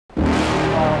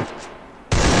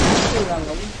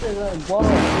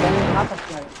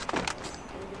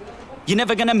You're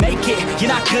never gonna make it,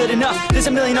 you're not good enough. There's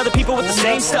a million other people with the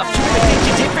same stuff. You really think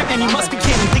you're different, man, you must be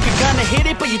kidding. Think you're gonna hit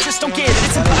it, but you just don't get it.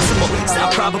 It's impossible, it's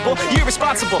not probable, you're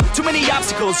irresponsible. Too many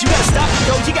obstacles, you gotta stop it,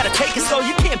 yo. You gotta take it slow,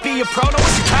 you can't be a pro, no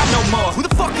waste your time no more. Who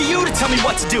the fuck are you to tell me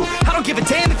what to do? I don't give a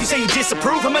damn if you say you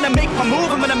disapprove. I'm gonna make my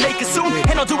move, I'm gonna make it soon.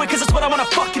 And I'll do it cause it's what I wanna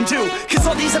fucking do. Cause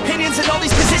all these opinions and all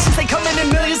these positions, they come in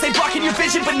millions, they blocking your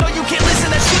vision. But no, you can't listen,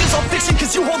 that shit is all fiction.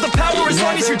 Cause you hold the power as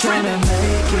long as you're dreaming.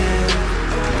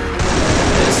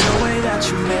 There's no way that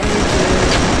you make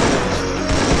it.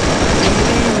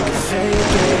 Maybe you can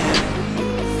fake it,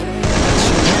 but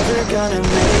you're never gonna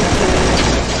make it.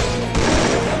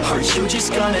 Aren't you just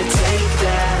gonna take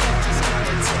that?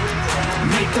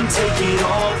 Make them take it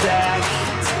all back.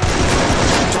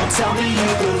 Don't tell me you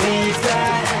believe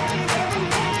that.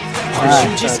 Aren't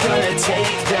you just gonna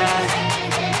take that?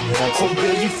 Or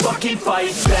will you fucking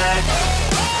fight back?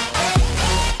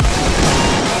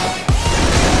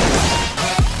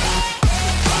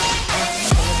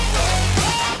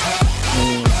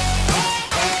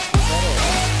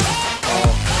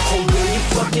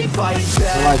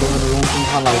 Vai dando um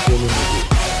ralar o pelo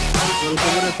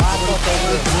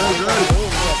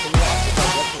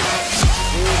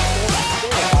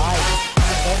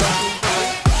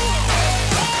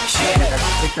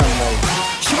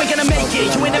You ain't gonna make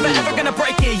it, you ain't never ever gonna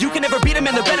break it. You can never beat them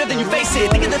and they're better than you face it.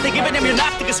 Thinking that they give a damn, you're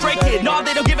not, think a straight kid. No,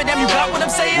 they don't give a damn, you got what I'm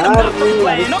saying? I'm not fucking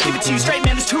playing, I'll give it to you straight,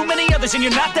 man. There's too many others and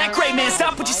you're not that great, man.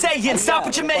 Stop what you're saying, stop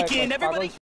what you're making. Everybody